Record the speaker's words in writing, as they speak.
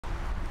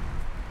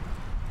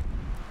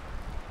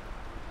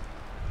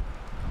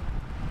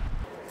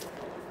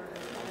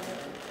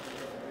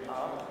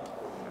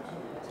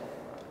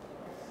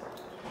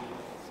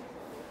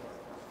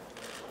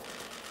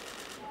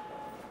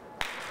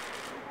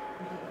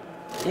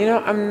You know,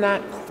 I'm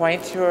not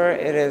quite sure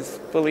it is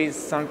fully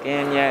sunk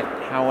in yet.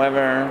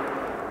 However,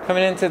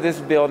 coming into this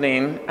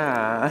building,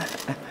 a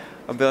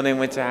building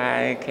which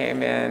I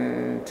came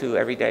in to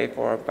every day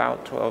for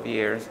about 12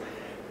 years,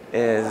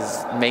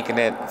 is making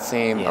it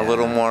seem a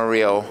little more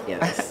real.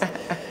 Yes.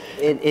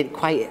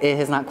 It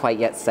has not quite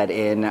yet set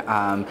in.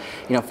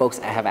 You know, folks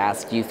have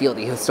asked, do you feel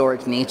the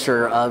historic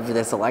nature of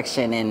this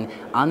election? And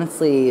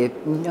honestly,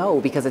 no,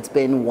 because it's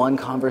been one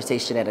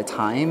conversation at a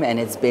time, and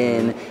it's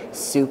been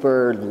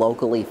super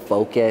locally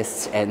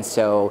focused. And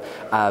so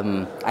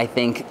I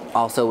think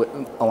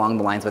also along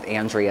the lines with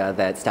Andrea,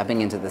 that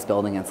stepping into this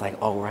building, it's like,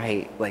 oh,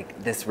 right,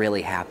 like this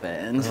really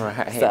happened.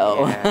 Right.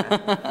 So.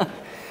 Yeah.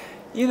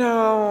 You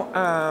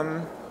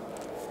know,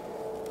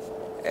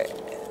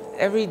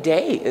 every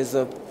day is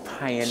a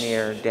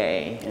pioneer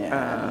day.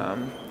 Yeah.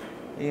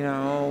 You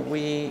know,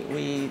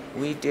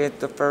 we did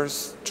the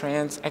first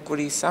Trans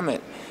Equity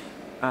Summit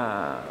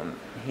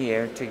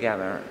here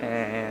together,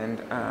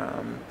 and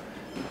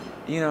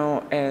you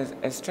know, as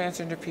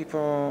transgender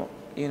people,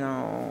 you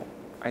know,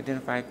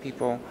 identified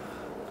people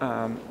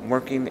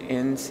working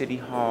in City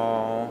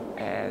Hall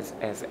as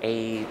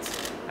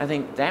aides, I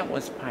think that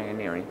was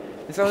pioneering.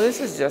 And so this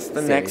is just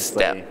the next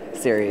step.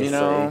 Seriously. You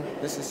know,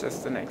 this is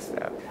just the next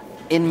step.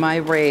 In my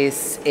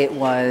race, it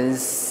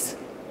was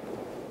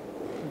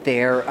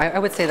there. I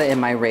would say that in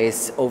my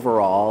race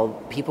overall,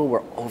 people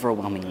were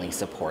overwhelmingly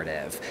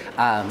supportive,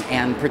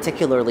 and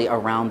particularly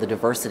around the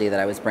diversity that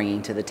I was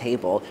bringing to the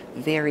table.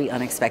 Very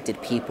unexpected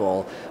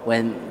people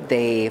when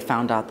they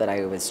found out that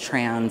I was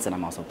trans and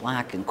I'm also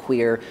black and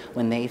queer.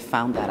 When they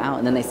found that out,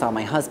 and then they saw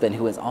my husband,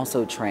 who is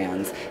also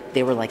trans,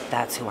 they were like,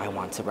 "That's who I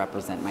want to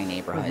represent my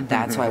neighborhood.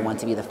 That's who I want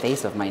to be the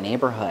face of my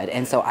neighborhood."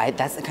 And so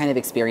that's the kind of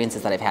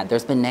experiences that I've had.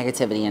 There's been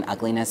negativity and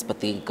ugliness,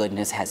 but the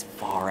goodness has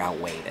far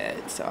outweighed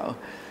it. So.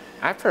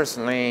 I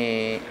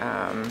personally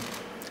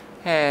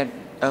had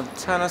a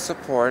ton of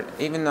support,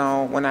 even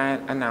though when I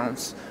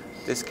announced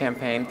this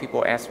campaign,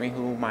 people asked me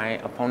who my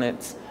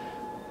opponents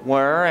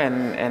were,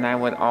 and I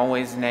would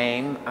always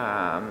name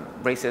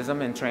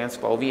racism and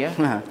transphobia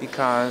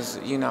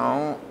because, you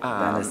know,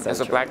 as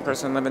a black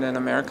person living in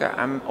America,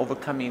 I'm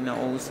overcoming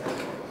those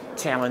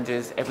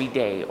challenges every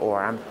day,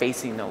 or I'm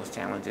facing those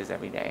challenges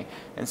every day.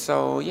 And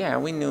so, yeah,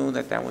 we knew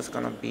that that was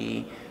going to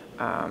be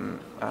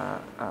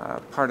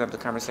part of the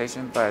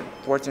conversation, but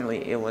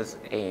fortunately it was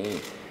a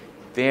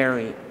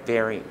very,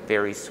 very,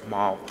 very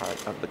small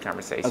part of the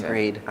conversation.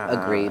 Agreed.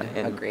 Agreed.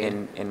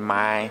 In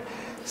my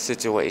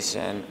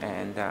situation,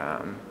 and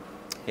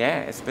yeah,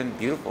 it's been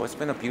beautiful. It's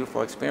been a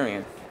beautiful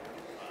experience.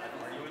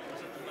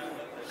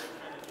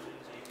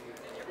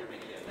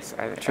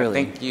 I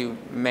think you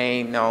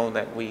may know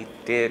that we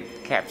did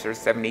capture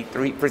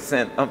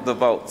 73% of the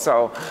vote.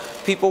 So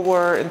people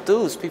were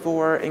enthused, people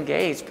were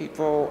engaged,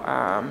 people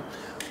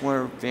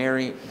were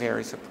very,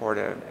 very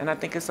supportive. And I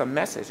think it's a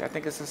message. I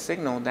think it's a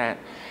signal that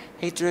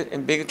hatred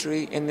and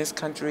bigotry in this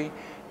country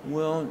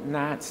will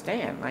not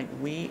stand. Like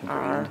we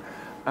are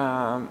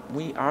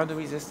the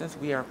resistance.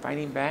 We are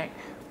fighting back.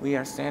 We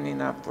are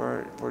standing up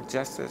for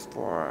justice,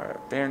 for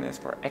fairness,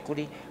 for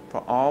equity,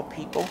 for all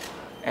people.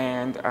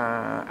 And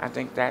I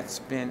think that's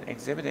been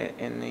exhibited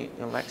in the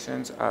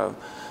elections of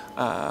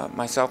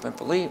myself and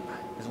Phillipe,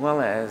 as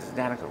well as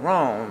Danica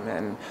Roem,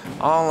 and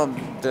all of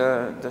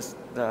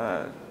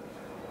the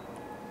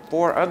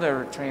 4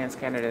 other trans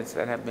candidates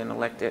that have been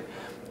elected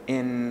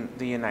in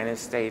the United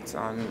States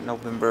on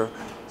November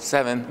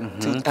 7,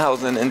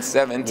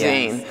 2017.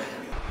 Yes.